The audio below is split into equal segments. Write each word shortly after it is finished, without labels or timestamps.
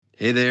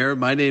Hey there,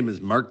 my name is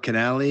Mark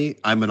Canali.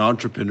 I'm an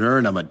entrepreneur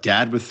and I'm a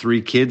dad with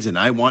 3 kids, and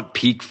I want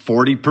peak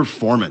 40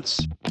 performance.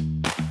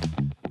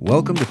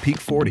 Welcome to Peak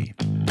 40,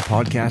 the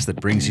podcast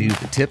that brings you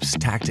the tips,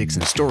 tactics,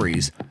 and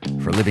stories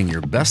for living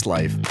your best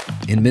life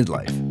in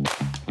midlife.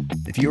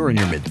 If you're in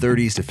your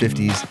mid-30s to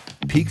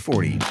 50s, Peak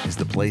 40 is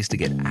the place to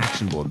get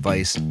actionable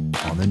advice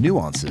on the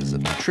nuances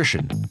of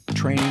nutrition,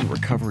 training,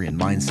 recovery, and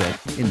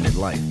mindset in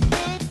midlife.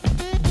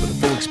 For the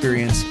full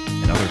experience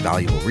and other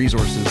valuable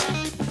resources,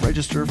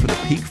 register for the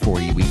Peak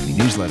 40 weekly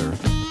newsletter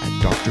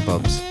at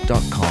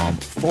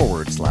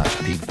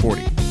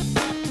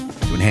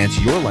drbubs.com/peak40 to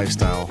enhance your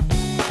lifestyle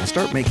and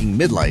start making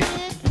midlife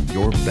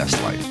your best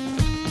life.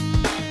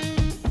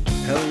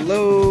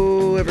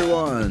 Hello,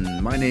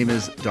 everyone. My name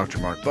is Dr.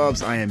 Mark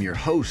Bubbs. I am your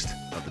host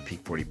of the Peak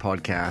 40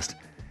 podcast,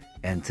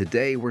 and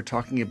today we're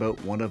talking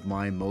about one of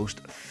my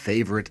most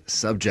favorite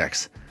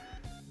subjects,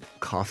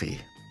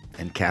 coffee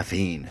and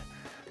caffeine.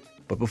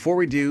 But before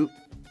we do,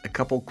 a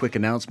couple quick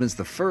announcements.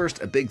 The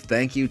first, a big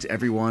thank you to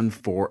everyone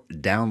for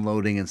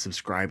downloading and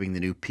subscribing the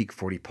new Peak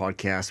 40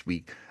 podcast.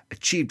 We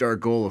achieved our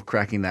goal of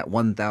cracking that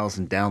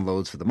 1,000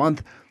 downloads for the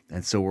month,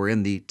 and so we're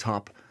in the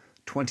top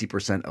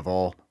 20% of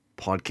all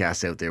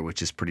podcasts out there,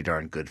 which is pretty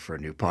darn good for a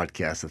new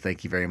podcast, so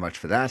thank you very much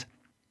for that.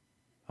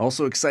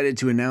 Also excited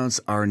to announce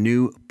our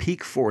new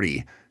Peak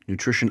 40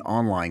 Nutrition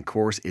Online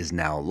course is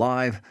now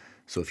live,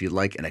 so if you'd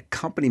like an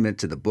accompaniment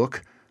to the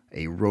book,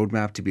 a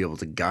roadmap to be able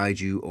to guide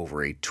you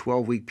over a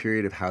 12-week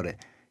period of how to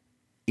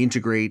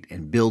integrate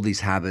and build these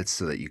habits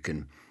so that you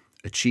can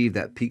achieve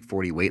that peak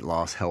 40 weight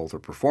loss, health, or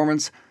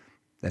performance,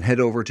 then head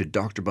over to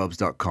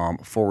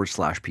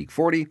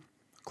drbubs.com/peak40,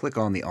 click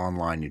on the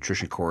online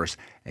nutrition course,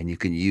 and you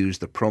can use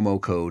the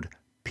promo code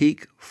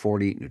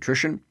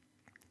PEAK40Nutrition.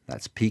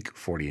 That's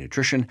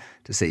PEAK40Nutrition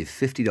to save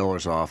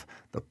 $50 off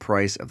the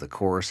price of the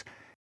course.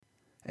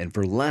 And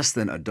for less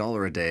than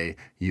 $1 a day,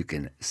 you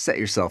can set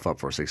yourself up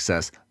for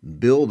success,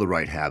 build the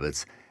right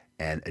habits,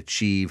 and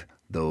achieve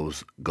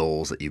those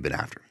goals that you've been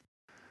after.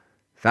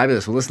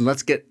 Fabulous. Well, listen,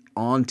 let's get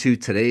on to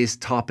today's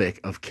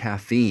topic of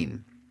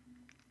caffeine.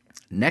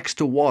 Next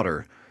to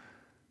water,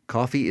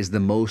 coffee is the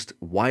most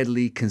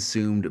widely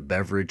consumed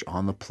beverage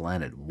on the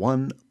planet,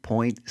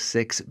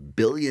 1.6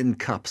 billion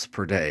cups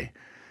per day,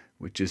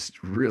 which is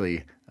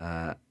really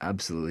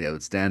absolutely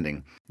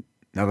outstanding.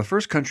 Now, the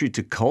first country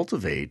to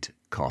cultivate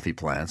coffee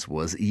plants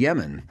was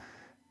Yemen,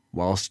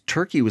 whilst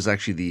Turkey was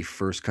actually the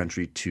first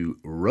country to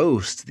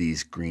roast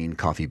these green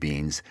coffee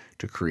beans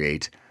to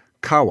create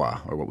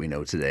kahwa, or what we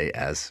know today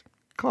as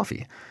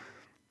coffee.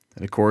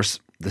 And of course,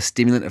 the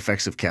stimulant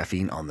effects of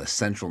caffeine on the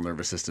central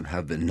nervous system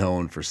have been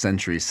known for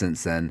centuries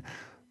since then,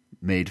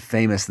 made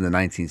famous in the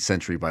 19th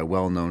century by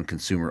well-known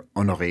consumer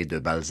Honoré de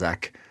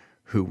Balzac,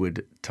 who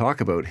would talk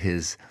about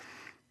his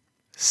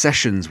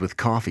sessions with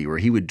coffee where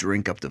he would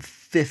drink up to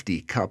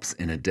 50 cups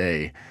in a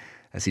day,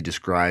 as he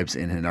describes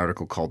in an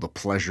article called The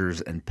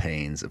Pleasures and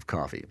Pains of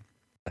Coffee.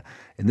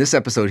 In this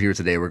episode here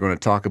today, we're going to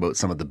talk about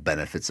some of the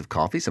benefits of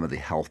coffee, some of the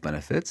health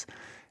benefits,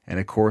 and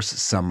of course,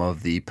 some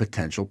of the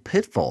potential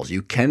pitfalls.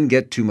 You can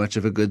get too much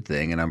of a good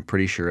thing, and I'm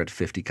pretty sure at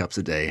 50 cups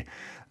a day,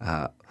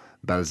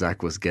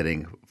 Balzac was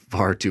getting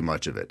far too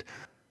much of it.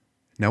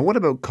 Now, what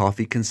about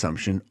coffee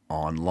consumption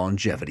on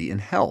longevity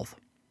and health?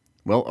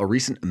 Well, a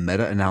recent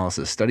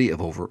meta-analysis study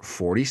of over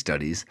 40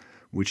 studies,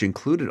 which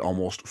included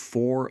almost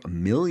 4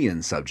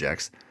 million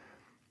subjects,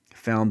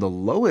 found the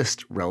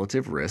lowest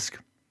relative risk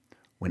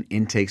when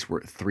intakes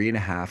were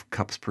 3.5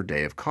 cups per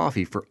day of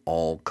coffee for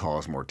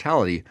all-cause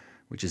mortality,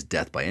 which is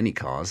death by any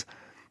cause,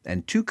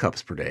 and 2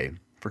 cups per day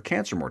for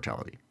cancer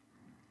mortality.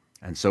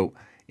 And so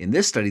in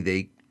this study,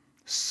 they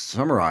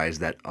summarized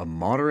that a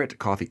moderate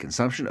coffee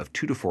consumption of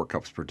 2 to 4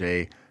 cups per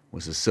day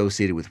was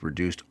associated with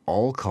reduced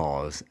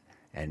all-cause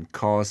and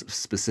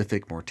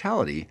cause-specific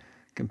mortality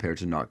compared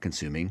to not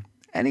consuming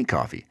any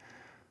coffee.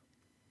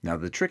 Now,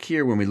 the trick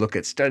here when we look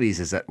at studies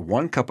is that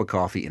 1 cup of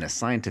coffee in a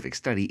scientific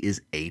study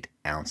is 8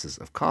 ounces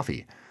of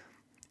coffee.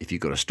 If you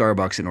go to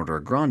Starbucks and order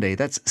a grande,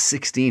 that's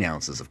 16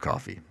 ounces of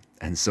coffee.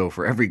 And so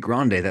for every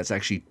grande, that's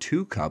actually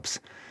 2 cups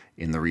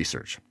in the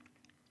research.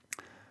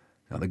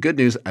 Now, the good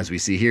news, as we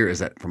see here, is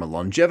that from a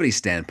longevity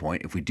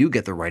standpoint, if we do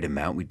get the right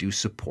amount, we do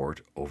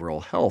support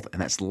overall health.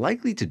 And that's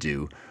likely to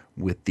do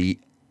with the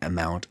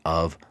amount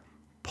of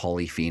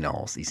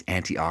polyphenols, these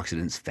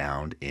antioxidants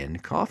found in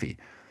coffee.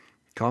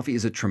 Coffee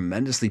is a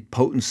tremendously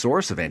potent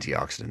source of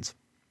antioxidants.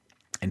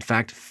 In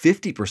fact,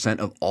 50%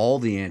 of all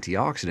the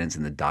antioxidants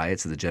in the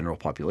diets of the general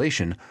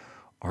population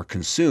are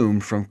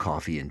consumed from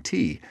coffee and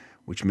tea,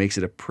 which makes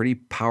it a pretty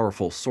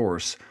powerful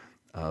source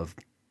of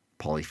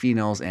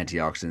polyphenols,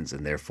 antioxidants,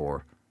 and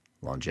therefore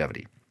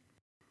longevity.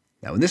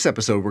 Now, in this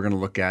episode, we're going to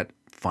look at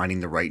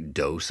finding the right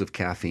dose of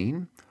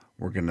caffeine.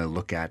 We're going to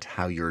look at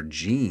how your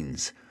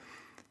genes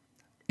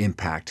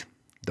impact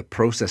the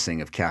processing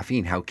of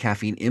caffeine, how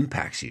caffeine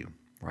impacts you,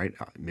 right?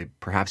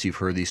 Perhaps you've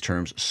heard these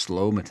terms,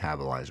 slow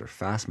metabolizer,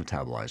 fast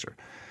metabolizer.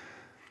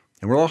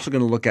 And we're also going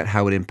to look at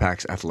how it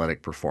impacts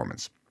athletic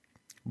performance.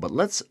 But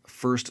let's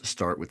first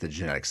start with the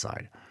genetic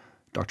side.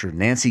 Dr.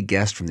 Nancy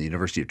Guest from the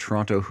University of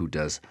Toronto, who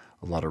does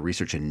a lot of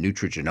research in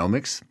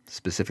nutrigenomics,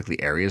 specifically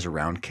areas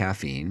around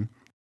caffeine.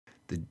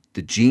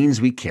 The genes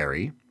we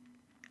carry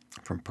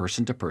from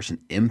person to person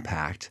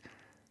impact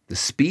the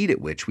speed at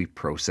which we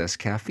process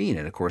caffeine.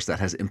 And of course, that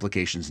has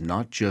implications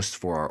not just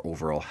for our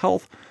overall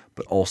health,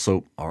 but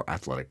also our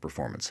athletic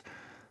performance.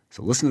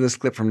 So listen to this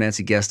clip from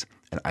Nancy Guest,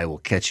 and I will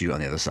catch you on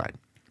the other side.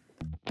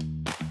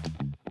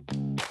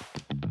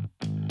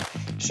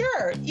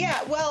 Sure.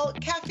 Yeah. Well,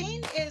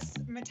 caffeine is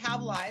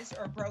metabolized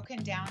or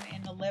broken down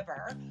in the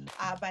liver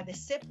by the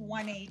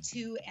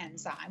CYP1A2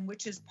 enzyme,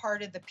 which is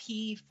part of the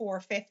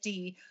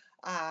P450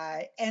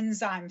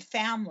 enzyme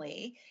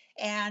family.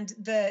 And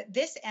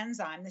this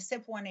enzyme, the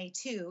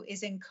CYP1A2,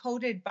 is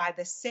encoded by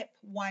the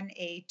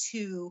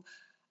CYP1A2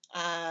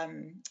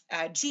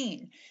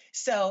 gene.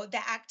 So the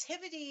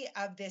activity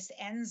of this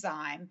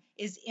enzyme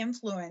is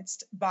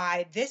influenced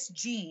by this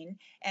gene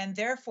and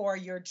therefore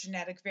your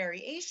genetic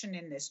variation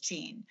in this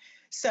gene.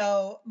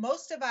 So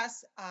most of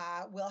us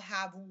will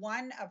have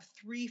one of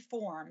three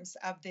forms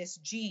of this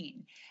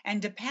gene.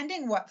 And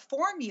depending what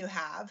form you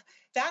have,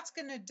 that's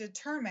going to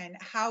determine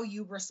how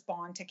you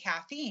respond to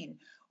caffeine,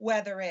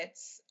 whether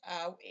it's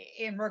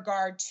in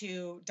regard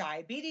to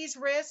diabetes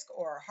risk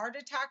or heart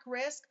attack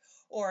risk,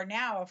 or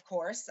now, of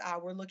course,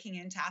 we're looking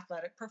into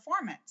athletic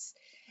performance.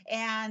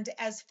 And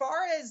as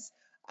far as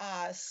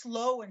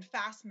slow and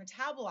fast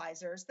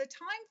metabolizers, the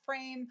time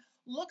frame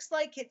looks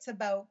like it's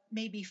about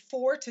maybe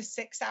 4 to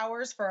 6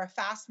 hours for a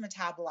fast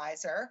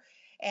metabolizer.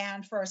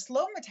 And for a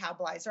slow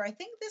metabolizer, I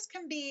think this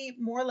can be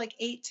more like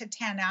 8 to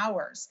 10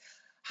 hours.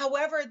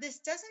 However, this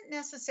doesn't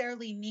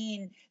necessarily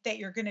mean that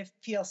you're going to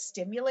feel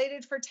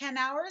stimulated for 10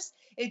 hours.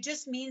 It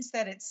just means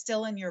that it's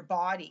still in your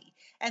body.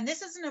 And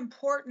this is an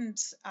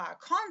important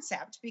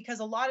concept because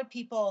a lot of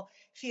people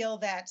feel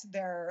that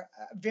they're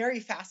very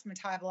fast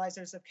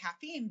metabolizers of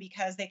caffeine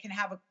because they can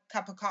have a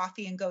cup of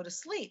coffee and go to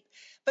sleep.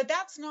 But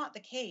that's not the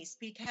case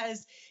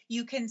because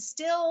you can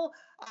still,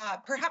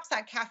 perhaps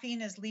that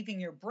caffeine is leaving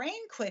your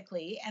brain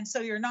quickly, and so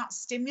you're not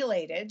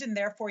stimulated and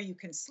therefore you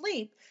can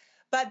sleep.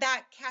 But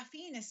that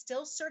caffeine is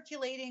still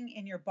circulating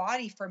in your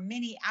body for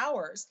many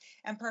hours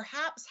and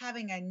perhaps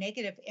having a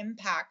negative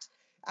impact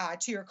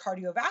to your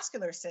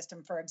cardiovascular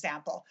system, for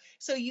example.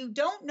 So you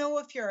don't know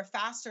if you're a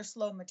fast or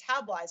slow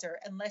metabolizer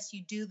unless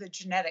you do the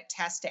genetic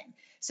testing.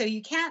 So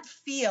you can't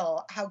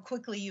feel how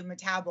quickly you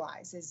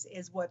metabolize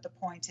is what the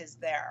point is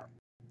there.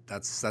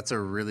 That's a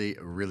really,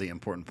 really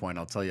important point.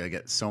 I'll tell you, I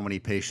get so many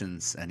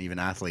patients and even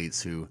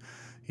athletes who,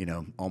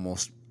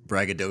 almost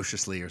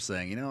braggadociously are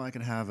saying, I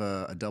can have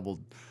a double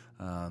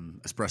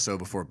espresso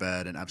before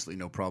bed and absolutely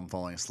no problem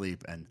falling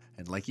asleep. And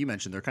like you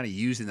mentioned, they're kind of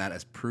using that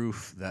as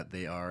proof that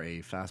they are a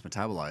fast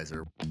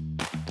metabolizer.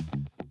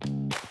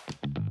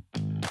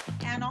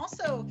 And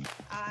also,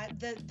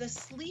 the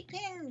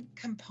sleeping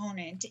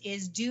component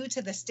is due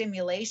to the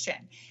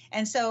stimulation.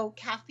 And so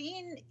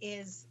caffeine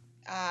is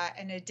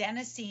an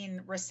adenosine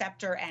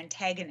receptor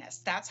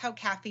antagonist. That's how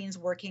caffeine's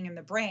working in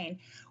the brain,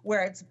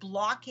 where it's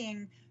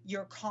blocking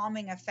your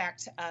calming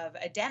effect of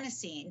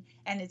adenosine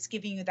and it's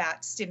giving you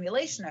that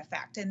stimulation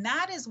effect. And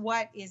that is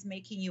what is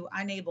making you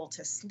unable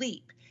to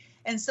sleep.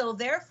 And so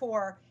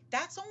therefore,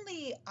 that's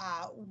only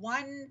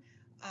one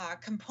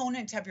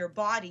component of your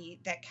body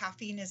that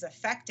caffeine is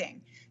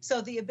affecting. So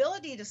the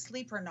ability to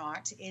sleep or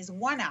not is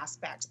one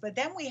aspect, but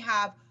then we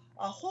have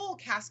a whole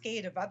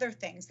cascade of other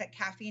things that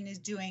caffeine is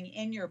doing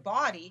in your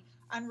body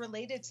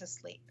unrelated to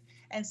sleep.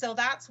 And so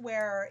that's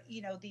where,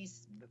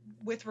 these,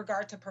 with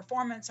regard to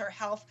performance or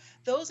health,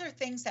 those are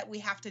things that we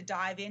have to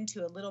dive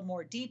into a little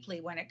more deeply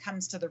when it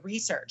comes to the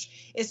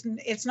research.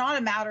 It's not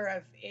a matter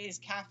of, is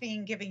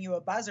caffeine giving you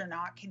a buzz or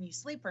not? Can you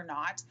sleep or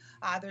not?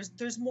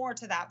 There's more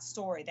to that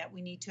story that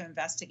we need to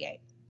investigate.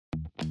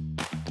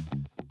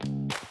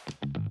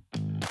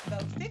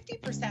 About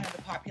 50% of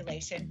the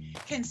population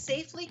can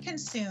safely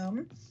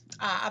consume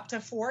up to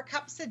 4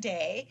 cups a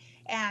day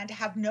and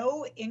have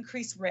no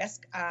increased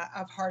risk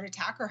of heart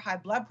attack or high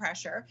blood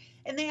pressure.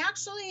 And they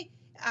actually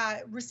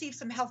receive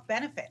some health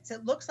benefits.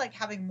 It looks like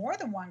having more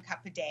than 1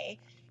 cup a day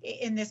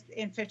in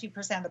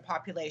 50% of the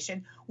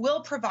population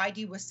will provide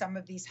you with some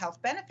of these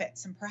health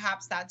benefits. And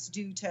perhaps that's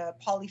due to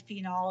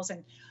polyphenols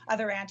and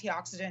other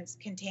antioxidants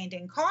contained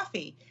in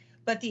coffee.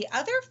 But the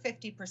other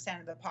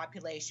 50% of the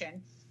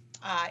population,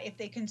 if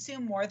they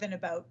consume more than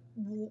about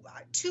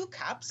 2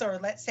 cups, or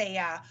let's say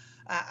a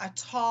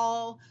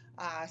tall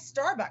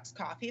Starbucks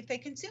coffee, if they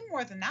consume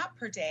more than that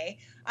per day,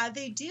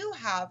 they do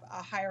have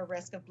a higher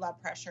risk of blood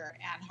pressure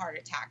and heart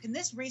attack. And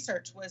this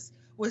research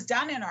was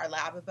done in our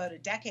lab about a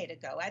decade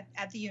ago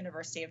at the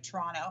University of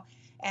Toronto.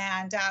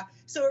 And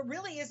so it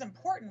really is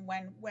important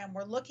when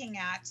we're looking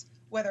at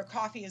whether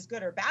coffee is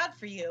good or bad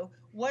for you,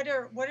 what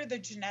are the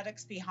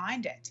genetics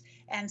behind it?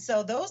 And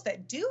so those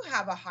that do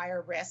have a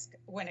higher risk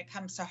when it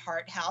comes to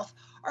heart health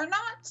are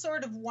not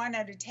sort of 1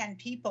 out of 10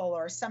 people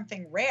or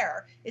something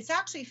rare. It's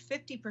actually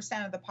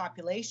 50% of the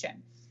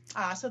population.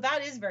 So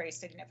that is very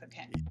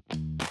significant.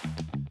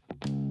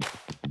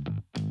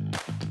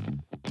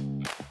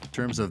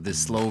 terms of this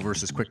slow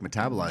versus quick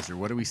metabolizer,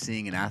 what are we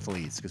seeing in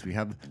athletes?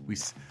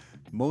 Because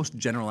most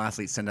general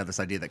athletes tend to have this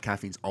idea that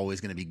caffeine's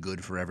always going to be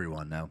good for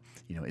everyone. Now,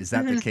 is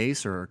that the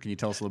case, or can you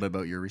tell us a little bit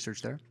about your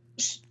research there?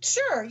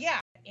 Sure, yeah.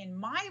 In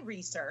my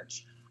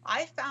research,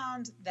 I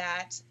found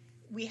that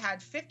we had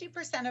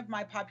 50% of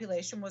my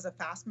population was a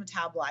fast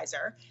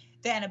metabolizer.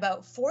 Then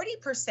about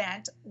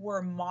 40%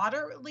 were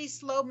moderately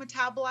slow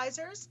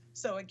metabolizers.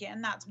 So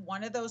again, that's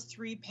one of those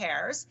three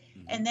pairs.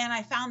 Mm-hmm. And then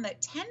I found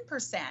that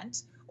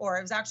 10%, or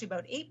it was actually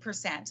about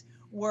 8%,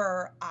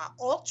 were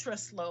ultra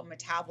slow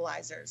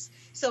metabolizers.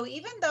 So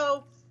even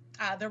though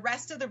the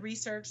rest of the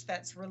research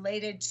that's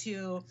related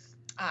to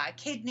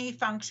kidney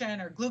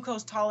function or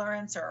glucose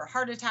tolerance or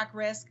heart attack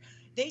risk,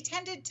 they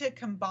tended to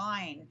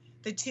combine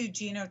the two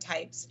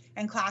genotypes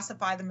and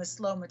classify them as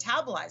slow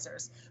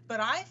metabolizers. But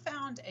I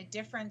found a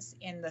difference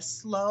in the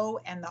slow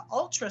and the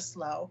ultra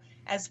slow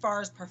as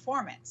far as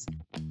performance.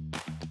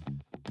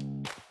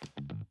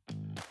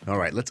 All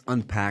right, let's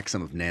unpack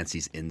some of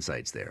Nancy's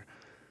insights there.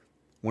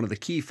 One of the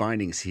key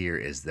findings here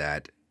is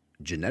that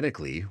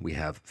genetically we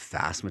have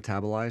fast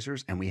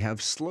metabolizers and we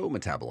have slow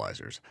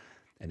metabolizers.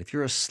 And if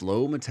you're a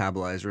slow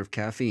metabolizer of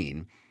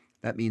caffeine,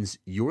 that means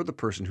you're the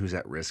person who's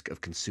at risk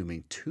of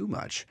consuming too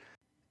much.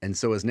 And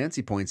so, as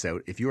Nancy points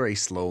out, if you're a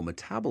slow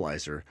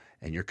metabolizer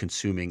and you're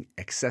consuming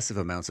excessive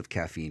amounts of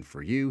caffeine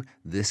for you,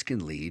 this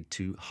can lead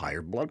to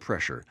higher blood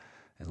pressure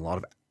and a lot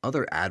of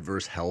other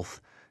adverse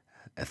health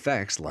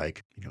effects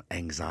like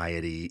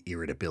anxiety,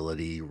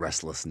 irritability,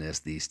 restlessness,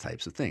 these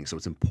types of things. So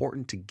it's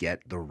important to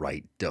get the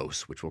right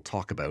dose, which we'll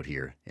talk about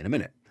here in a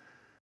minute.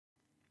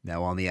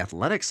 Now, on the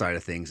athletic side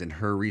of things, in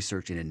her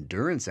research in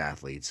endurance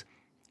athletes,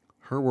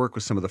 her work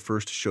was some of the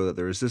first to show that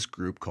there is this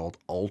group called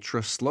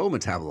ultra slow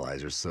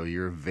metabolizers. So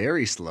you're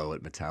very slow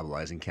at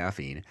metabolizing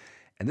caffeine.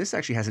 And this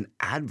actually has an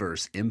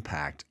adverse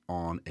impact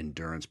on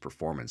endurance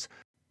performance.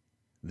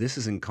 This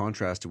is in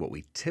contrast to what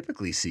we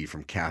typically see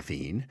from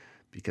caffeine,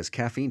 because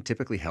caffeine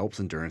typically helps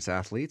endurance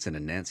athletes. And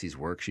in Nancy's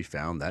work, she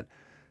found that,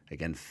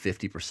 again,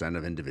 50%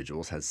 of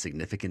individuals had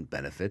significant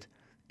benefit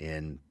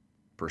in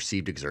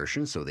perceived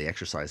exertion. So the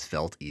exercise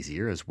felt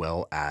easier, as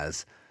well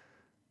as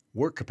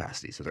work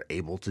capacity, so they're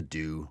able to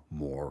do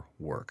more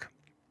work.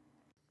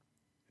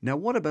 Now,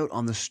 what about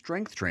on the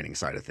strength training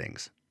side of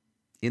things?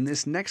 In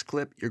this next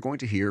clip, you're going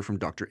to hear from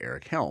Dr.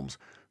 Eric Helms,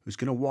 who's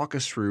going to walk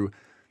us through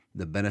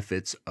the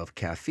benefits of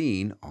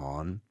caffeine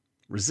on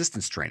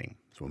resistance training.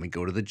 So when we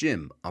go to the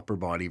gym, upper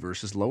body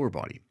versus lower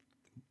body,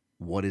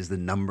 what is the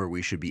number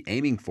we should be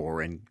aiming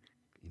for, and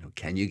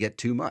can you get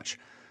too much?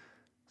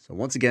 So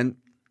once again,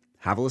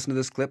 have a listen to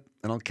this clip,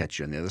 and I'll catch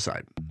you on the other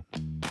side.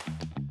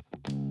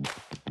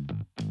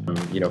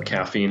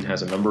 Caffeine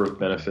has a number of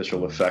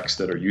beneficial effects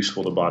that are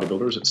useful to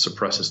bodybuilders. It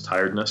suppresses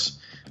tiredness,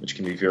 which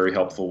can be very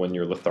helpful when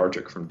you're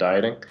lethargic from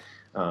dieting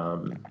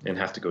and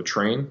have to go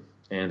train.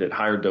 And at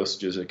higher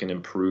dosages, it can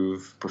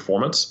improve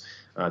performance.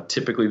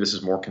 Typically, this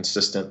is more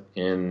consistent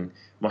in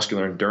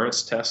muscular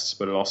endurance tests,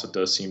 but it also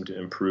does seem to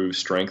improve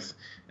strength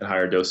at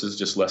higher doses,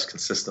 just less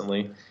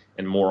consistently.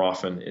 And more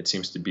often, it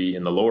seems to be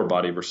in the lower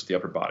body versus the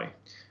upper body,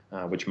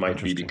 which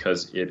might be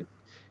because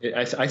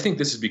I think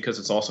this is because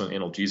it's also an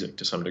analgesic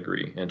to some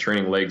degree, and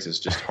training legs is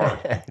just hard.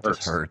 It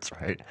just hurts,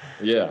 right?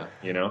 Yeah,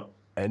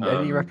 And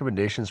any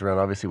recommendations around,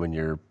 obviously, when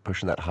you're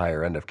pushing that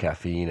higher end of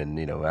caffeine, and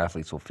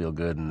athletes will feel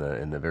good in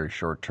the very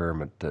short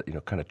term,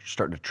 at kind of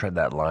starting to tread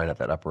that line at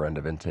that upper end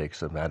of intake,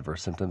 some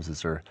adverse symptoms.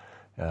 Is there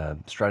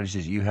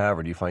strategies you have,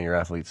 or do you find your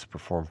athletes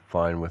perform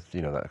fine with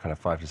that kind of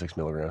 5 to 6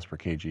 milligrams per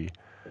kg?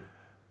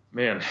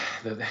 Man,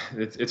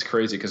 it's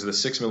crazy because the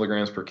 6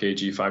 milligrams per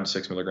kg, 5 to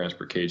 6 milligrams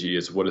per kg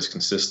is what is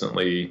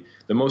consistently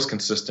the most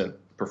consistent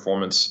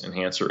performance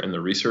enhancer in the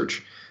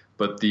research.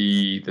 But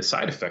the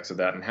side effects of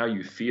that and how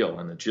you feel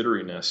and the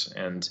jitteriness,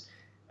 and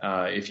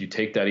if you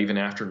take that even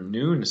after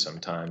noon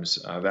sometimes,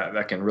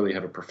 that can really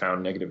have a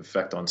profound negative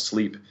effect on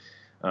sleep.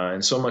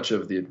 And so much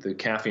of the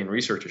caffeine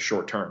research is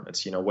short term.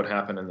 It's, what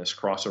happened in this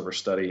crossover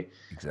study.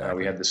 Exactly.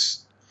 We had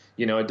this.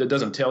 It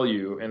doesn't tell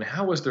you, and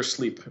how was their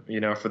sleep,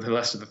 for the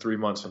rest of the 3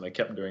 months when they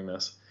kept doing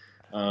this.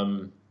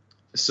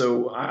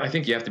 So I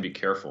think you have to be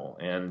careful.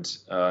 And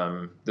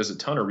there's a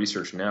ton of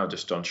research now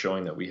just on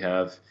showing that we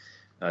have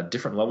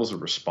different levels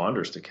of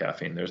responders to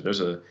caffeine.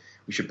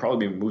 We should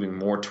probably be moving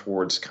more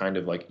towards kind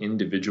of like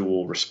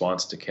individual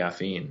response to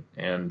caffeine.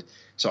 And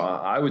so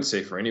I would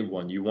say for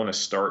anyone, you want to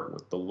start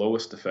with the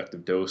lowest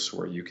effective dose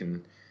where you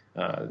can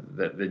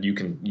that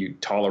you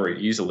tolerate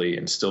easily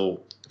and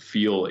still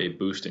feel a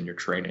boost in your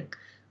training.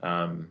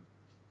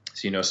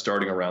 So,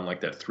 starting around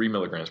like that 3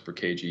 milligrams per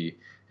kg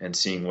and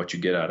seeing what you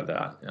get out of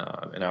that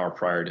an hour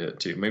prior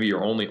to maybe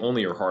your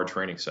only your hard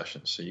training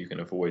sessions, so you can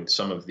avoid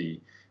some of the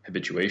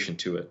habituation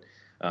to it,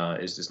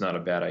 is not a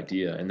bad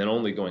idea. And then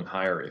only going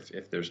higher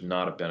if there's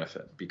not a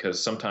benefit,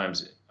 because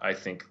sometimes I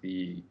think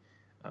the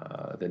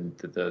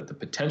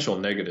potential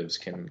negatives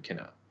can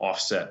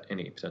offset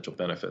any potential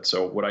benefit.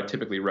 So what I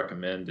typically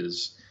recommend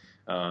is,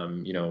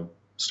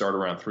 start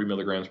around 3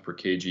 milligrams per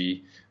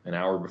kg an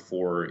hour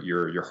before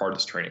your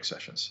hardest training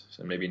sessions.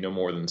 So maybe no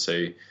more than,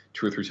 say,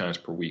 2 or 3 times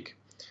per week.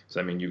 So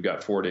I mean, you've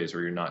got 4 days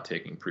where you're not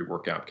taking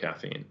pre-workout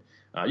caffeine.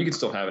 You can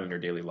still have it in your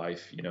daily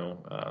life,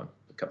 a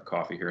cup of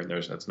coffee here and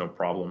there, that's no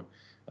problem.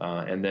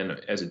 And then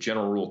as a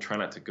general rule, try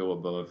not to go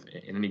above,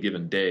 in any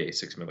given day,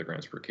 6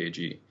 milligrams per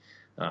kg.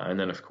 And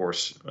then, of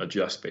course,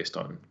 adjust based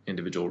on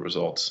individual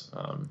results.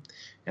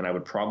 And I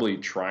would probably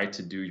try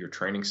to do your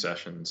training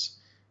sessions,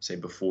 say,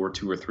 before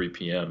 2 or 3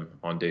 p.m.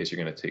 on days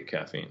you're going to take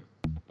caffeine.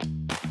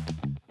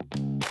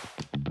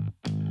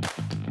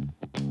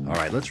 All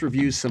right, let's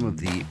review some of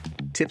the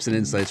tips and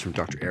insights from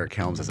Dr. Eric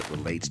Helms as it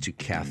relates to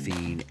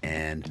caffeine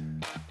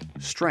and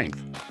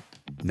strength.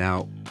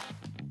 Now,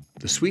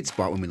 the sweet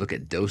spot when we look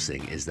at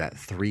dosing is that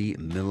 3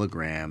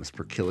 milligrams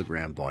per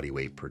kilogram body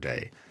weight per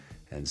day.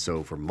 And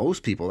so for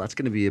most people, that's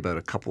going to be about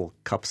a couple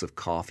cups of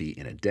coffee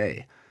in a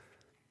day.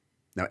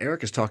 Now,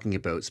 Eric is talking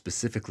about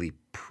specifically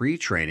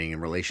pre-training in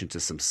relation to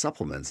some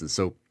supplements. And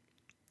so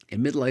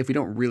in midlife, we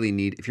don't really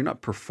need, if you're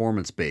not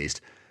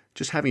performance-based,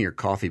 just having your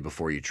coffee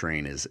before you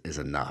train is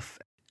enough.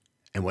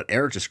 And what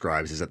Eric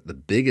describes is that the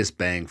biggest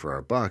bang for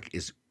our buck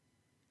is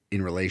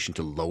in relation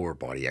to lower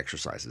body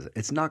exercises.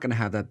 It's not going to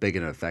have that big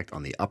an effect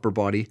on the upper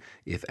body,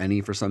 if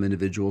any, for some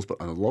individuals,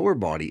 but on the lower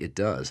body, it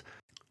does.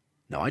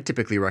 Now, I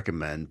typically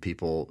recommend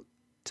people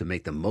to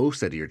make the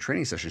most out of your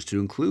training sessions to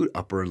include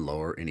upper and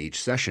lower in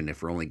each session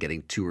if we're only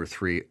getting 2 or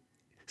 3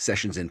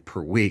 sessions in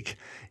per week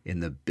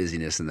in the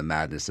busyness and the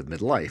madness of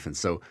midlife. And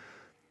so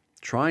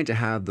trying to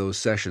have those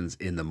sessions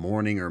in the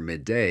morning or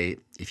midday,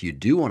 if you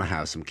do want to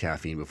have some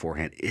caffeine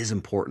beforehand, is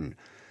important,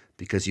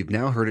 because you've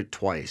now heard it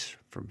twice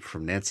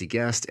from Nancy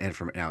Guest and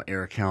from now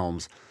Eric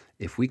Helms.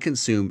 If we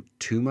consume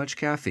too much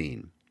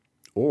caffeine,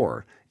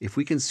 or if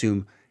we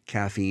consume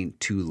caffeine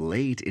too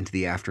late into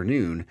the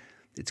afternoon,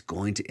 it's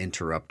going to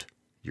interrupt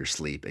your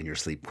sleep and your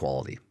sleep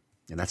quality.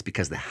 And that's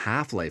because the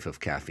half-life of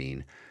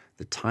caffeine,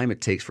 the time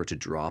it takes for it to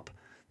drop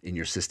in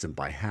your system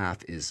by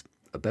half, is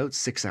about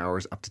 6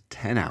 hours up to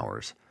 10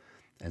 hours.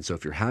 And so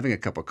if you're having a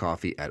cup of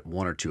coffee at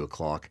 1 or 2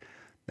 o'clock,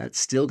 that's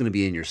still going to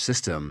be in your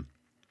system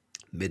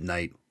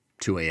midnight,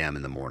 2 a.m.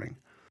 in the morning.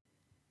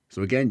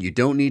 So again, you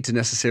don't need to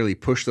necessarily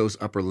push those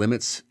upper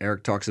limits.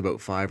 Eric talks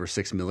about 5 or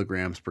 6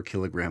 milligrams per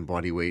kilogram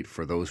body weight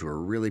for those who are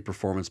really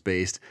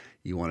performance-based.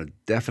 You want to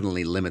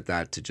definitely limit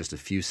that to just a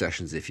few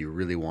sessions if you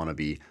really want to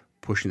be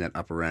pushing that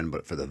upper end.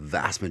 But for the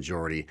vast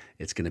majority,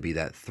 it's going to be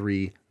that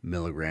 3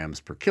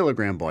 milligrams per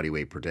kilogram body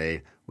weight per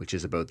day, which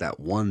is about that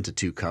 1 to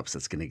 2 cups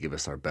that's going to give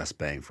us our best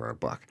bang for our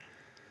buck.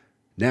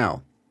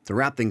 Now, to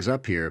wrap things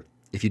up here,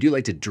 if you do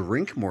like to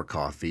drink more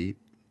coffee,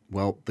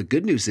 well, the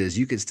good news is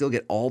you can still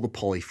get all the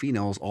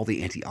polyphenols, all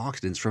the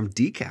antioxidants from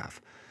decaf.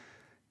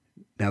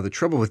 Now, the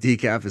trouble with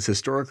decaf is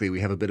historically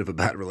we have a bit of a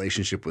bad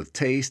relationship with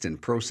taste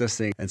and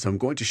processing. And so I'm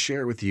going to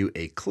share with you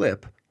a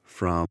clip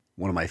from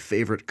one of my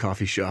favorite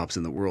coffee shops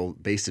in the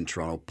world based in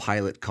Toronto,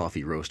 Pilot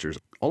Coffee Roasters,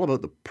 all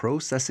about the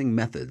processing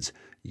methods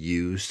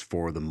used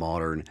for the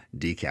modern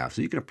decaf.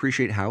 So you can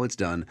appreciate how it's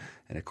done.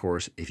 And of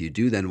course, if you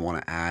do then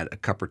want to add a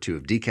cup or 2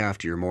 of decaf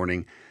to your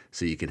morning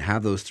so you can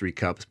have those 3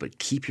 cups, but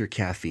keep your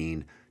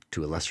caffeine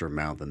to a lesser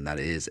amount, then that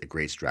is a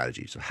great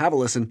strategy. So have a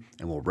listen,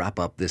 and we'll wrap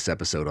up this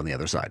episode on the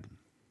other side.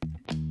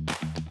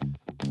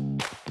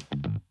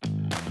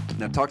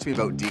 Now, talk to me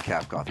about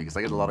decaf coffee, because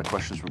I get a lot of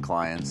questions from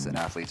clients and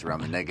athletes around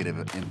the negative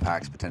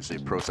impacts, potentially,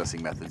 of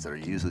processing methods that are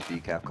used with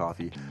decaf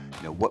coffee.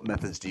 What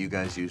methods do you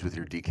guys use with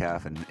your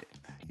decaf, and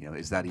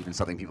is that even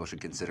something people should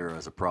consider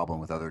as a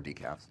problem with other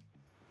decafs?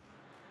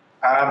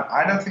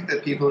 I don't think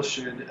that people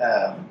should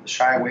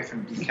shy away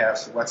from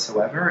decafs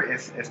whatsoever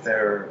if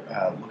they're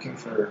looking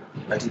for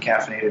a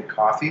decaffeinated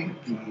coffee.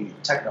 The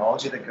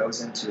technology that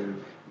goes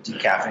into the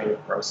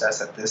decaffeinated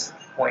process at this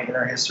point in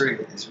our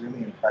history is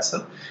really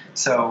impressive.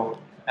 So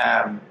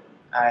I've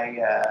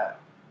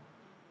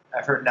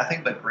heard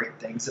nothing but great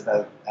things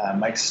about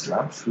Mike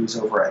Strumpf, who's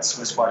over at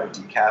Swiss Water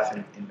Decaf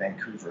in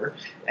Vancouver.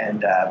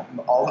 And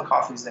all the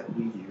coffees that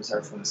we use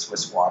are from the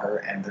Swiss Water,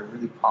 and they're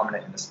really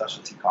prominent in the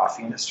specialty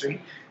coffee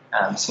industry.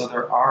 So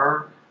there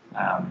are,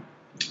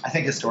 I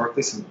think,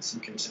 historically some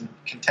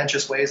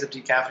contentious ways of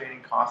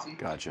decaffeinating coffee.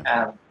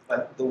 Gotcha.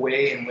 But the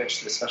way in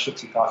which the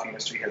specialty coffee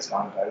industry has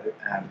gone about it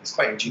is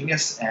quite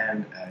ingenious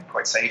and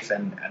quite safe,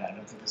 and I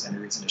don't think there's any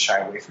reason to shy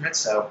away from it.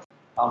 So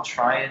I'll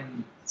try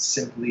and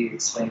simply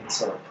explain the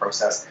sort of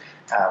process,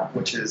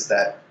 which is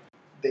that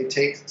they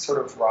take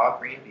sort of raw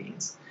green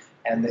beans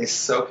and they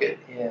soak it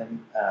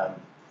in a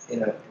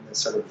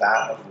sort of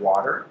vat of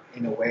water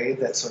in a way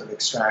that sort of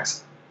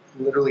extracts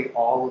literally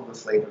all of the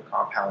flavor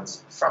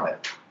compounds from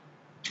it.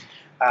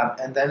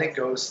 And then it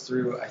goes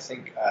through, I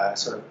think,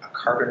 sort of a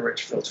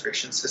carbon-rich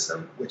filtration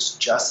system, which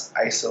just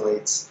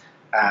isolates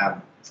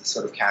the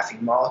sort of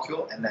caffeine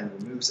molecule and then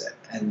removes it.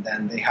 And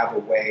then they have a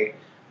way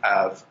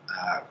of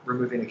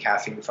removing the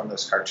caffeine from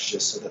those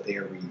cartridges so that they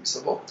are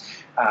reusable.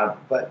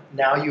 But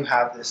now you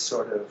have this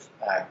sort of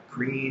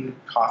green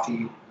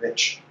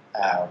coffee-rich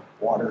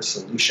water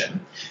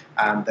solution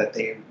that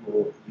they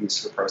will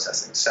use for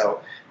processing.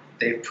 So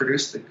they've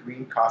produced the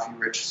green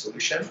coffee-rich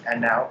solution, and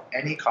now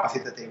any coffee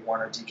that they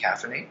want to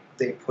decaffeinate,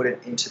 they put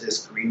it into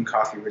this green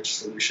coffee-rich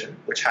solution,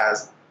 which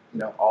has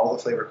all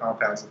the flavor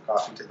compounds of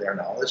coffee to their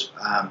knowledge,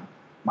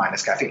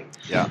 minus caffeine.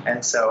 Yeah.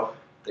 And so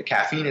the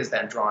caffeine is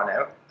then drawn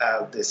out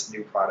of this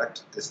new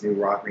product, this new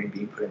raw green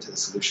bean put into the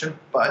solution,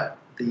 but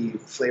the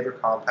flavor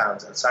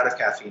compounds outside of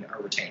caffeine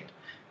are retained.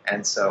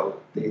 And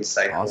so they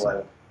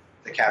cycle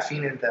the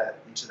caffeine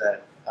into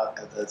the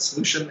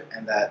solution,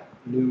 and that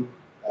new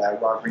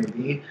raw green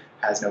bean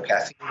has no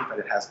caffeine, but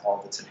it has all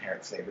of its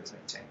inherent flavors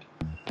maintained.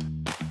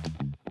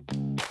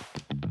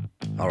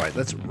 All right,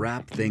 let's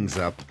wrap things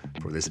up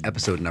for this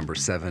episode number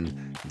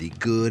 7, the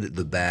good,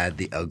 the bad,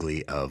 the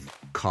ugly of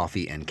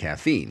coffee and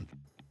caffeine.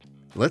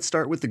 Let's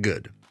start with the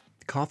good.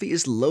 Coffee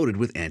is loaded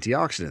with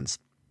antioxidants,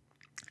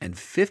 and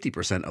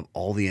 50% of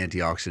all the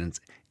antioxidants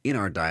in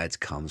our diets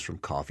comes from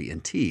coffee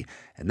and tea,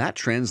 and that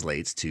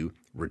translates to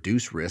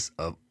reduced risk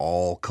of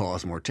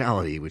all-cause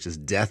mortality, which is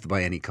death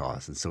by any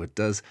cause, and so it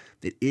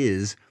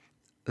is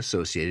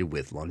associated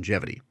with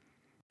longevity.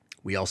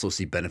 We also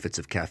see benefits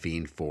of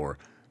caffeine for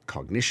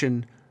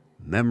cognition,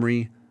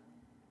 memory,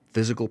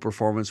 physical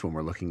performance when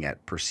we're looking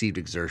at perceived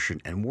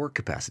exertion and work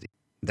capacity.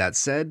 That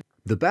said,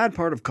 the bad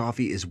part of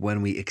coffee is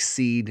when we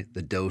exceed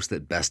the dose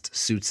that best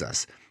suits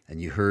us.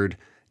 And you heard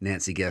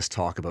Nancy Guest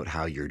talk about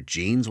how your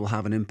genes will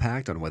have an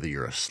impact on whether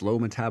you're a slow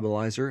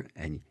metabolizer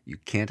and you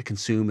can't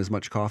consume as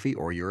much coffee,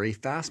 or you're a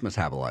fast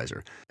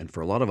metabolizer. And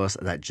for a lot of us,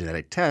 that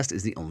genetic test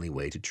is the only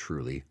way to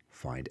truly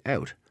find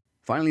out.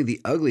 Finally,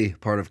 the ugly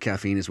part of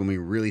caffeine is when we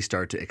really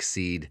start to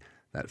exceed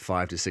that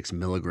 5 to 6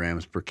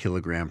 milligrams per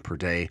kilogram per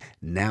day.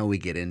 Now we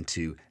get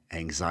into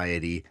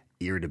anxiety,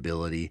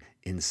 irritability,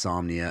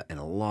 insomnia, and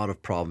a lot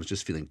of problems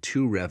just feeling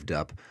too revved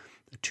up,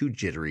 too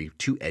jittery,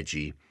 too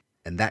edgy.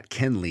 And that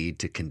can lead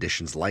to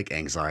conditions like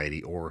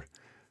anxiety or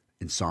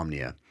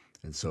insomnia.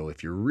 And so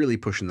if you're really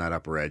pushing that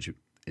upper edge,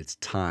 it's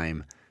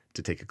time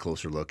to take a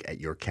closer look at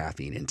your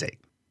caffeine intake.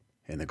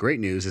 And the great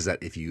news is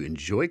that if you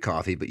enjoy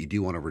coffee, but you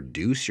do want to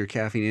reduce your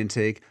caffeine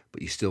intake,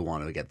 but you still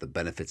want to get the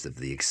benefits of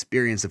the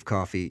experience of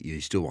coffee,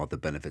 you still want the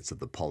benefits of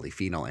the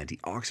polyphenol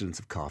antioxidants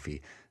of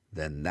coffee,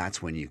 then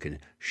that's when you can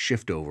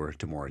shift over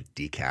to more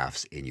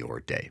decafs in your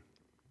day.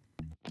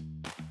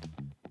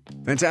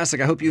 Fantastic.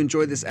 I hope you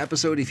enjoyed this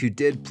episode. If you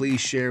did, please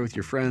share with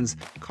your friends,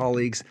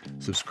 colleagues,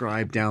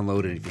 subscribe,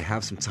 download, and if you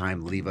have some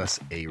time, leave us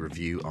a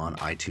review on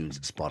iTunes,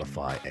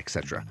 Spotify,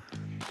 etc.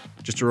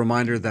 Just a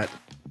reminder that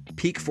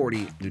Peak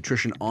 40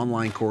 Nutrition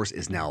online course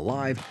is now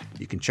live.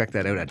 You can check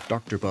that out at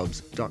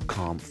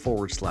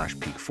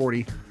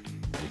drbubs.com/peak40.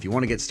 And if you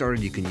want to get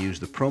started, you can use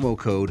the promo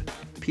code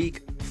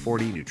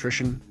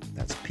PEAK40Nutrition.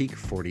 That's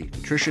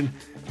PEAK40Nutrition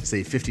to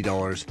save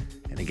 $50.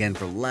 And again,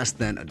 for less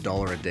than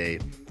 $1 a day,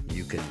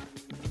 you can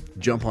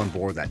jump on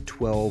board that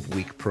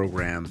 12-week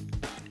program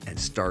and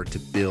start to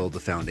build the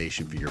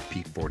foundation for your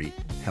Peak 40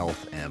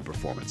 health and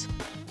performance.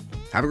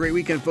 Have a great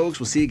weekend, folks.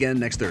 We'll see you again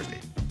next Thursday.